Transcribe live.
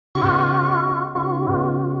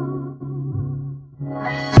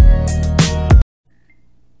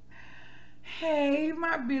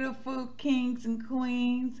beautiful kings and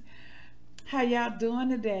queens. How y'all doing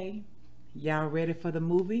today? Y'all ready for the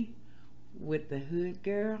movie with the Hood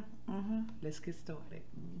Girl? Let's get started.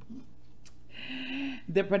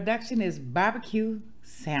 The production is BBQ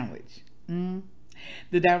Sandwich.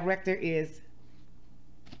 The director is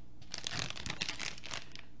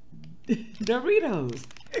Doritos.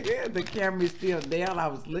 The camera is still there. I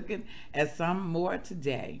was looking at some more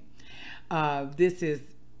today. This is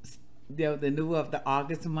the new of the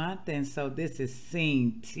August month, and so this is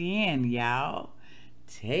scene 10, y'all.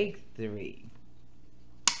 Take 3.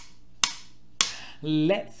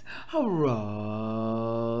 Let's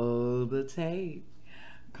roll the tape.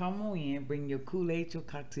 Come on in, bring your Kool-Aid, your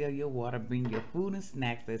cocktail, your water, bring your food and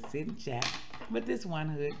snacks. Let's sit and chat with this one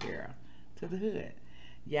hood girl to the hood.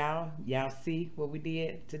 Y'all see what we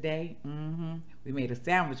did today? We made a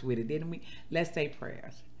sandwich with it, didn't we? Let's say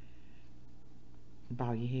prayers.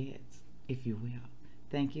 Bow your heads, if you will.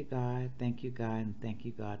 Thank you, God. Thank you, God. And thank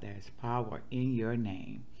you, God. There is power in your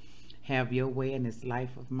name. Have your way in this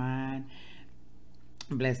life of mine.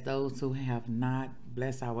 Bless those who have not.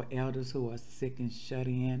 Bless our elders who are sick and shut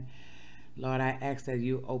in. Lord, I ask that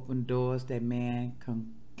you open doors that man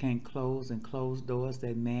can close, and close doors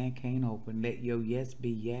that man can't open. Let your yes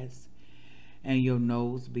be yes and your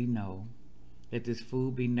no's be no. Let this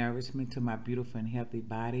food be nourishment to my beautiful and healthy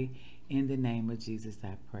body. In the name of Jesus,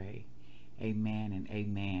 I pray. Amen and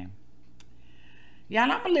amen.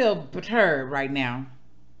 Y'all, I'm a little perturbed right now.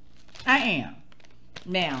 I am.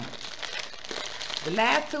 Now, the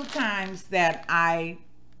last 2 times that I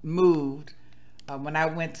moved, when I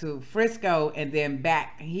went to Frisco and then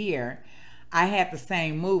back here, I had the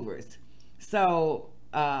same movers. So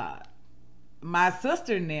my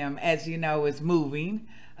sister and them, as you know, is moving.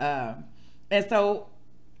 And so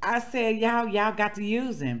I said, y'all got to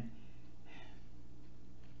use him.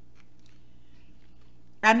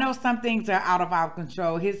 I know some things are out of our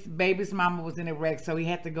control. His baby's mama was in a wreck, so he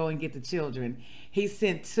had to go and get the children. He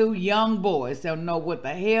sent 2 young boys. Don't know what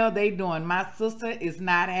the hell they doing. My sister is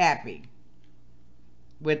not happy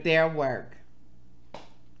with their work.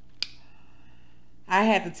 I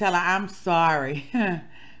had to tell her I'm sorry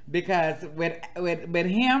because with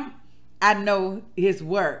him, I know his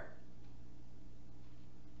work.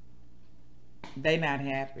 They not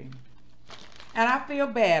happy. And I feel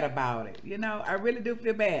bad about it. You know, I really do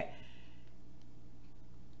feel bad.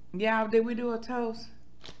 Y'all, did we do a toast?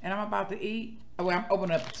 And I'm about to eat. Oh, well, I'm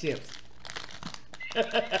opening up the chips.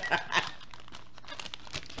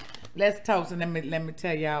 Let's toast, and let me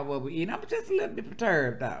tell y'all what we eat. I'm just a little bit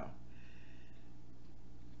perturbed though.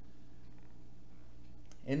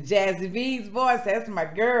 And Jazzy V's voice, that's my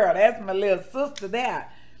girl. That's my little sister there.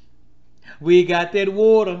 We got that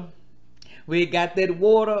water. We got that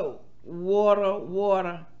water.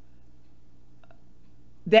 The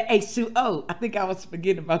H2O. I think I was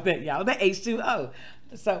forgetting about that, y'all. The H2O.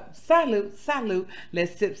 So, salute.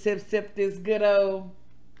 Let's sip this good old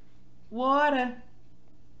water.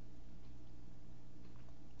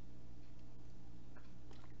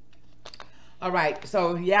 All right.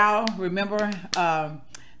 So, y'all remember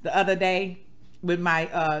the other day with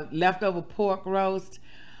my leftover pork roast?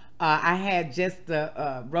 I had just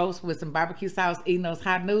the roast with some barbecue sauce, eating those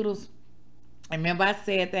hot noodles. Remember I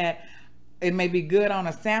said that it may be good on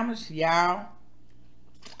a sandwich, y'all.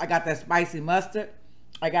 I got that spicy mustard.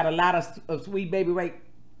 I got a lot of Sweet Baby Ray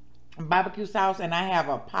barbecue sauce, and I have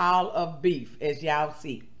a pile of beef, as y'all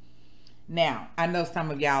see. Now, I know some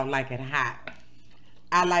of y'all like it hot.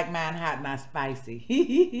 I like mine hot, not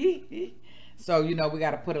spicy. So, you know, we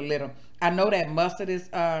got to put a little. I know that mustard is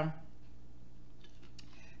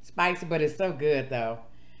spicy, but it's so good though.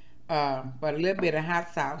 But a little bit of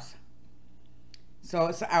hot sauce.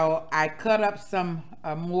 So I cut up some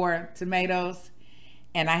more tomatoes,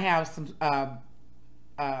 and I have some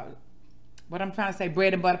what I'm trying to say,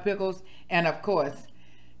 bread and butter pickles, and of course,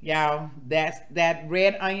 y'all, that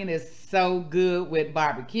red onion is so good with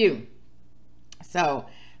barbecue. So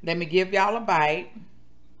let me give y'all a bite.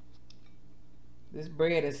 This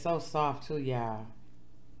bread is so soft too, y'all.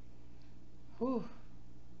 Whew.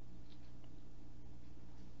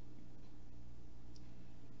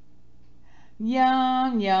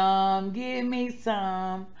 Yum, yum, give me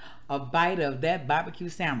some. A bite of that barbecue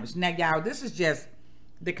sandwich. Now, y'all, this is just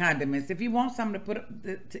the condiments. If you want something to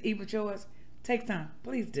put to eat with yours, take some.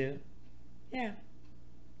 Please do. Yeah.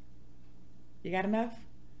 You got enough?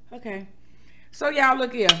 Okay. So, y'all,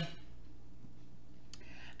 look here.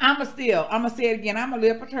 I'ma say it again. I'm a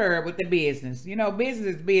little perturbed with the business. You know,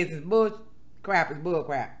 business is business. Bull crap is bull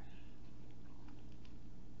crap.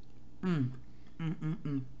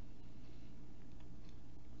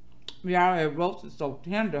 Y'all, it roasted so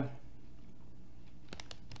tender.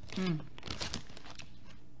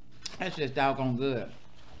 That's just doggone good.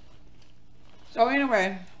 So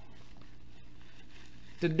anyway,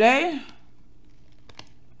 today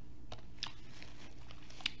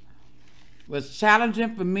was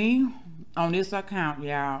challenging for me on this account,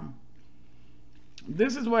 y'all.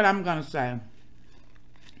 This is what I'm gonna say.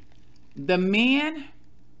 The men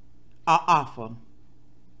are awful.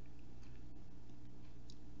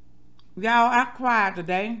 Y'all, I cried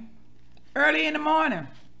today, early in the morning.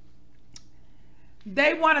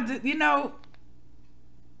 They wanted to, you know,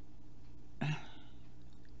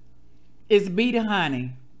 it's Be the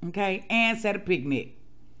Honey, okay, and set a picnic.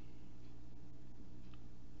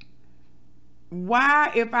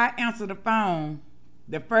 Why, if I answer the phone,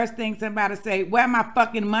 the first thing somebody say, where my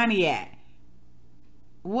fucking money at?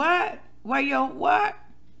 What? Where your what?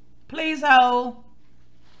 Please hold.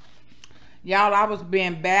 Y'all, I was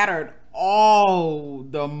being battered all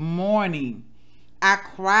the morning. I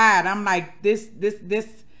cried. I'm like, this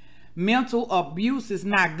mental abuse is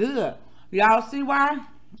not good. Y'all see why?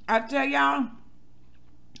 I tell y'all,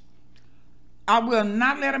 I will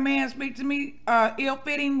not let a man speak to me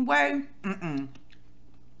ill-fitting way.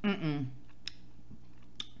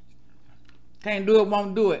 Can't do it,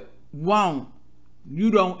 won't do it. Won't.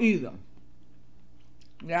 You don't either.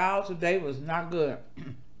 Y'all, today was not good.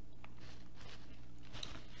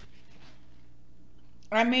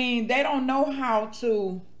 I mean, they don't know how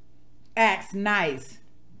to act nice.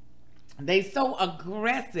 They so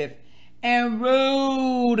aggressive and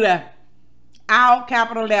rude. All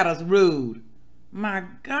capital letters, rude. My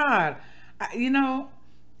God. You know,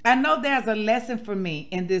 I know there's a lesson for me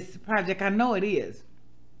in this project. I know it is.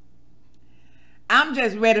 I'm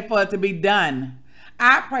just ready for it to be done.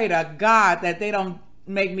 I pray to God that they don't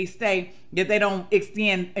make me stay, that they don't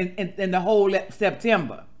extend in the whole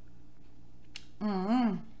September.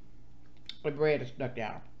 The bread is stuck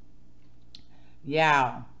out.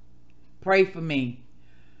 Y'all, pray for me,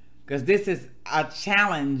 because this is a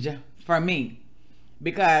challenge for me.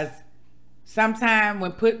 Because sometimes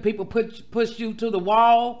when people push you to the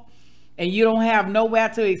wall and you don't have nowhere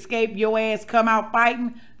to escape, your ass come out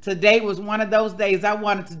fighting. Today was one of those days. I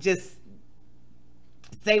wanted to just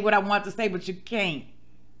say what I want to say, but you can't.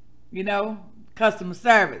 You know, customer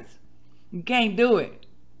service. You can't do it.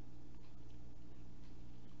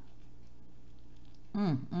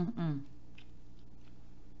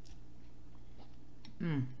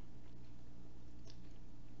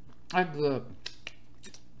 That's good.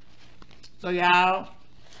 So y'all,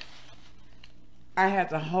 I had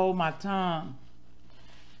to hold my tongue.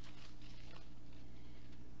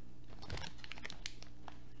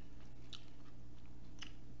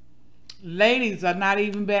 Ladies are not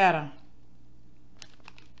even better.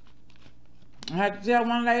 I had to tell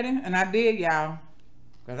one lady, and I did, y'all,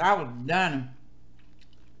 because I was done.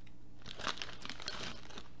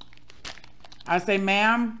 I say,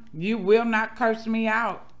 ma'am, you will not curse me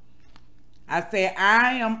out. I say,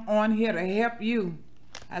 I am on here to help you.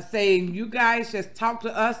 I say, you guys just talk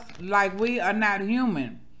to us like we are not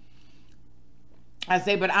human. I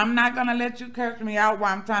say, but I'm not going to let you curse me out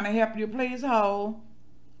while I'm trying to help you. Please hold.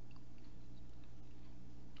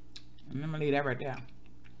 And I'm going to leave that right there.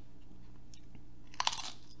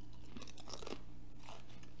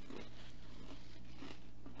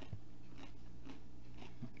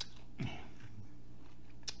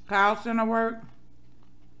 Call center work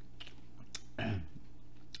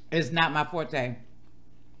is not my forte.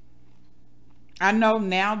 I know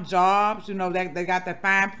now jobs, you know, they got the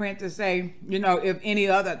fine print to say, you know, if any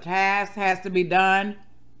other task has to be done.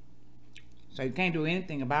 So you can't do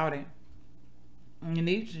anything about it. In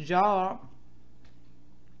each job.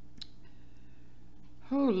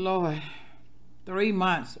 Oh, Lord. 3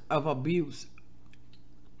 months of abuse.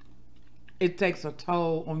 It takes a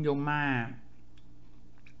toll on your mind.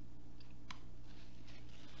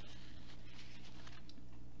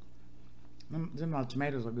 Them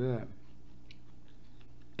tomatoes are good.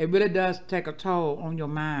 It really does take a toll on your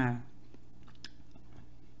mind.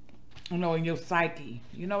 You know, in your psyche.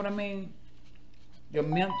 You know what I mean? Your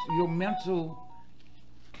mental.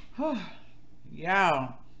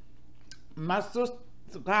 Y'all. My sister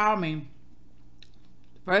called me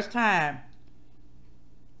first time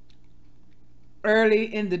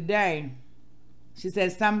early in the day. She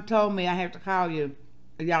said, something told me I have to call you.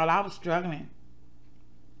 Y'all, I was struggling.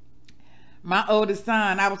 My oldest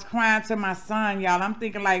son, I was crying to my son, y'all. I'm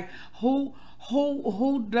thinking like, who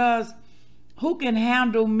can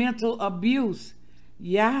handle mental abuse?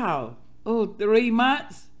 Y'all, 3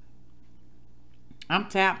 months? I'm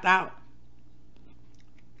tapped out.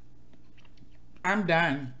 I'm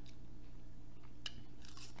done.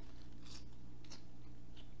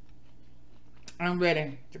 I'm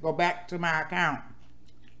ready to go back to my account.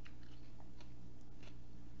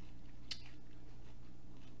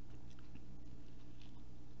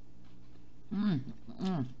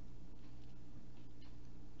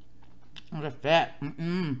 Look at that.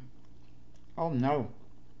 Oh no.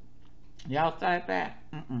 Y'all started that?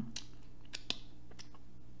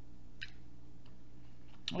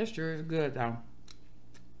 This sure is good though.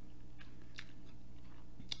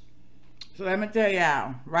 So let me tell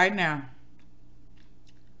y'all right now.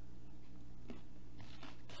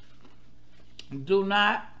 Do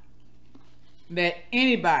not let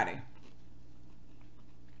anybody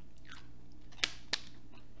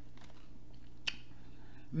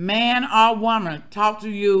man or woman talk to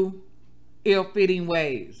you ill-fitting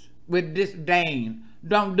ways with disdain.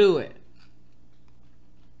 Don't do it,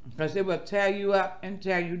 because it will tear you up and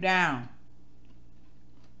tear you down.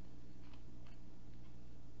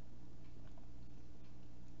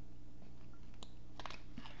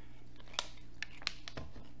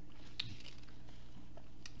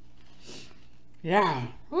 Yeah.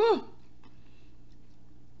 Whew.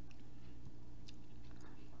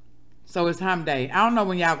 So it's hump day. I don't know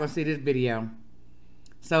when y'all gonna see this video.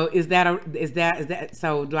 So is that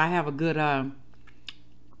so do I have a good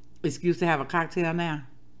excuse to have a cocktail now?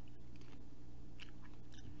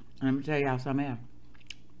 Let me tell y'all something else.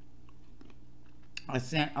 I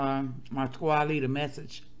sent my squad leader a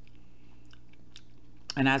message,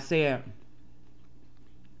 and I said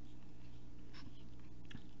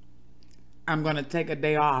I'm gonna take a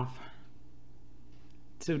day off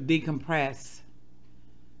to decompress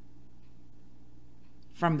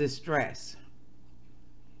from this stress.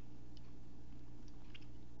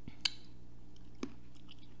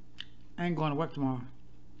 I ain't going to work tomorrow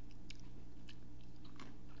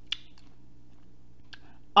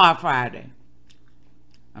or Friday.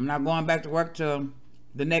 I'm not going back to work till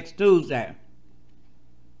the next Tuesday.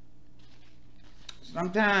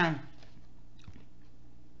 Sometimes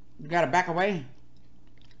you gotta back away,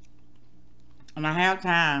 and I have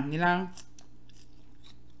time, you know.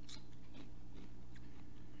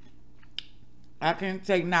 I can't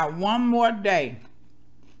take not one more day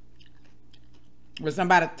with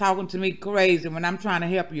somebody talking to me crazy when I'm trying to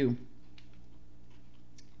help you.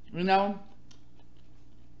 You know?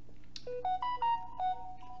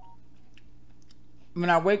 When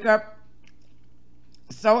I wake up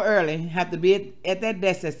so early, have to be at that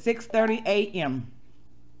desk at 6:30 a.m.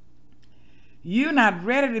 You're not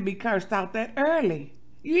ready to be cursed out that early.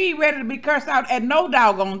 You ain't ready to be cursed out at no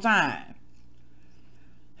doggone time.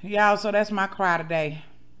 Y'all, so that's my cry today.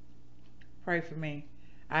 Pray for me.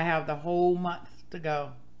 I have the whole month to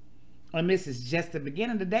go. And this is just the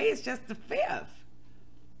beginning. Today is just the 5th.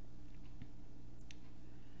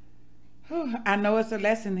 Whew, I know it's a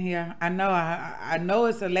lesson here. I know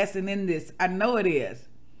it's a lesson in this. I know it is.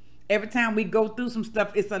 Every time we go through some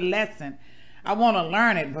stuff, it's a lesson. I want to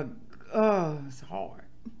learn it, but oh, it's hard.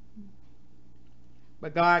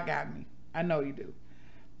 But God got me. I know you do.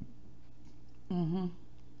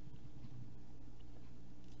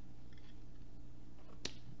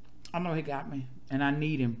 I know he got me, and I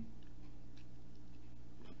need him.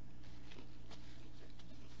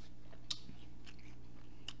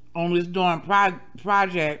 On this darn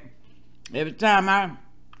project, every time I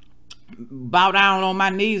bow down on my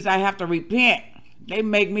knees, I have to repent. They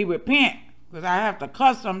make me repent because I have to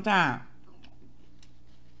cuss sometimes.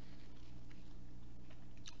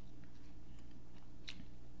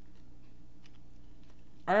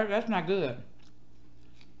 That's not good.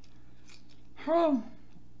 Oh,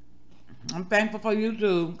 I'm thankful for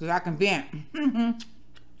YouTube because I can vent.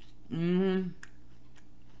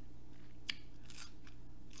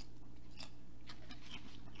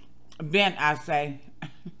 Vent, I say.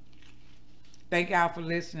 Thank y'all for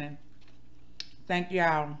listening. Thank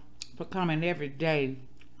y'all for coming every day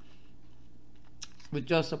with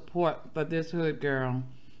your support for this hood girl.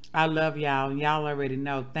 I love y'all. Y'all already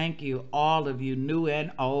know. Thank you, all of you, new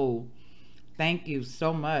and old. Thank you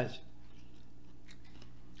so much.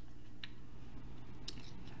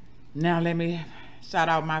 Now let me shout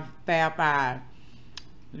out my Fab Five.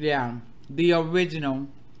 Yeah, the original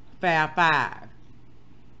Fab Five.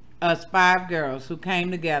 Us 5 girls who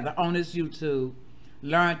came together on this YouTube,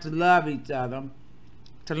 learned to love each other,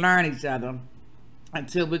 to learn each other,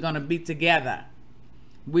 until we're gonna be together.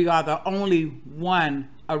 We are the only one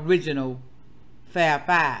original Fab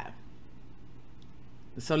Five.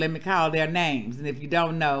 So let me call their names, and if you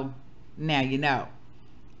don't know, now you know.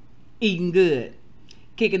 Eating Good,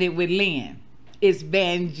 Kicking It with Lynn, It's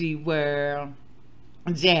Benji World,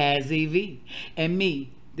 Jazzy V, and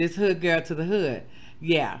me, this hood girl to the hood.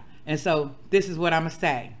 Yeah, and so this is what I'm gonna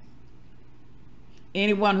say.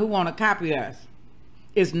 Anyone who want to copy us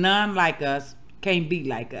is none like us, can't be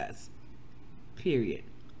like us. Period.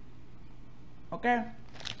 Okay?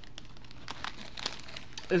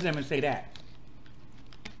 Let's let me say that.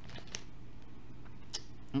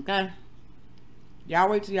 Okay? Y'all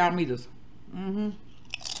wait till y'all meet us.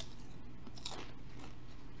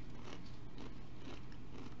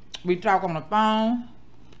 We talk on the phone.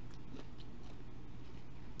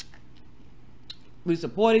 We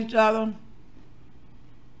support each other.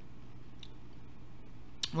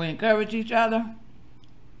 We encourage each other.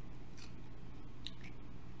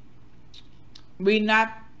 We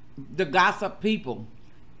not the gossip people.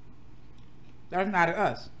 That's not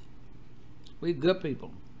us. We good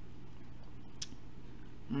people.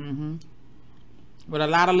 With a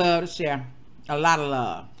lot of love to share. A lot of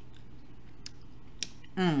love.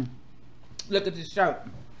 Look at this shirt.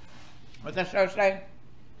 What's that shirt say?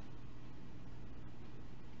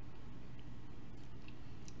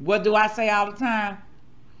 What do I say all the time?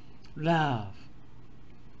 Love.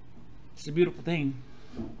 It's a beautiful thing.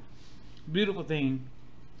 Beautiful thing.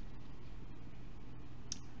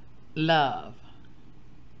 Love.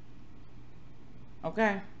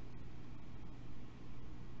 Okay?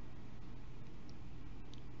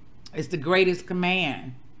 It's the greatest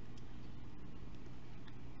command.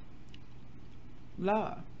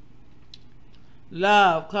 Love.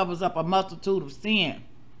 Love covers up a multitude of sin.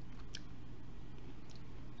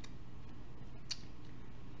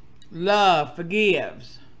 Love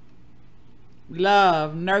forgives.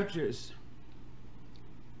 Love nurtures.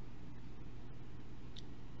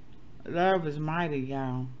 Love is mighty,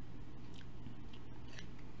 y'all.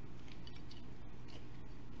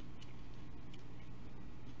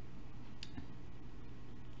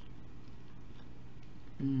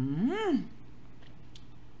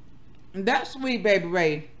 That's sweet, baby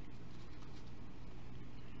Ray.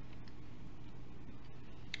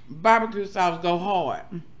 Barbecue sauce go hard.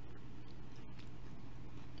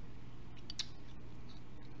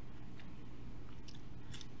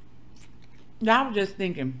 Y'all was just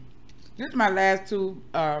thinking, this is my last two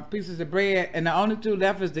pieces of bread, and the only two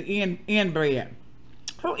left is the end bread.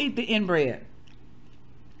 Who eat the end bread?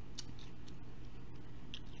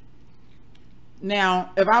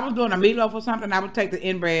 Now, if I was doing a meatloaf or something, I would take the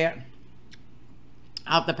end bread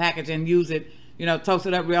out the package and use it, you know, toast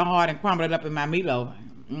it up real hard and crumble it up in my meatloaf,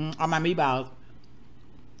 on my meatballs.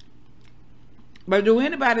 But do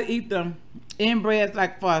anybody eat the end breads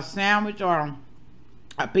like for a sandwich or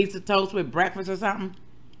a piece of toast with breakfast or something?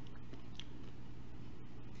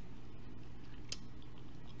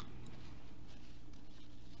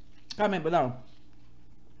 Comment below.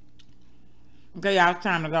 Okay, y'all, it's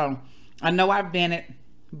time to go. I know I've been it,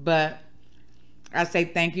 but I say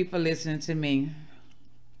thank you for listening to me.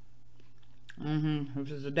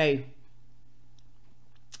 This is the day.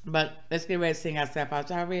 But let's get ready to sing ourselves out.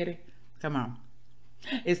 Y'all ready? Come on.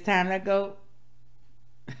 It's time to go.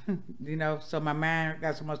 You know, so my mind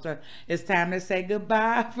got so much stuff. It's time to say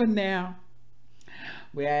goodbye for now.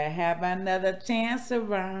 We'll have another chance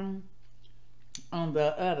around on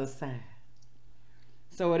the other side.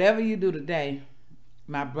 So whatever you do today,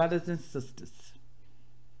 my brothers and sisters,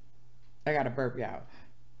 I got to burp, y'all.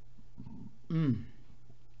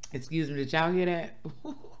 Excuse me, did y'all hear that?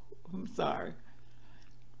 I'm sorry.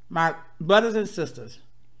 My brothers and sisters,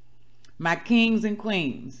 my kings and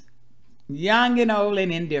queens, young and old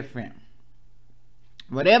and indifferent,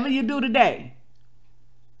 whatever you do today,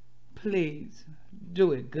 please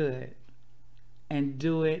do it good and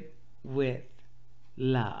do it with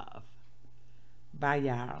love. Bye,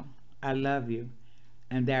 y'all. I love you,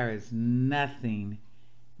 and there is nothing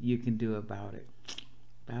you can do about it.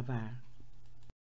 Bye-bye.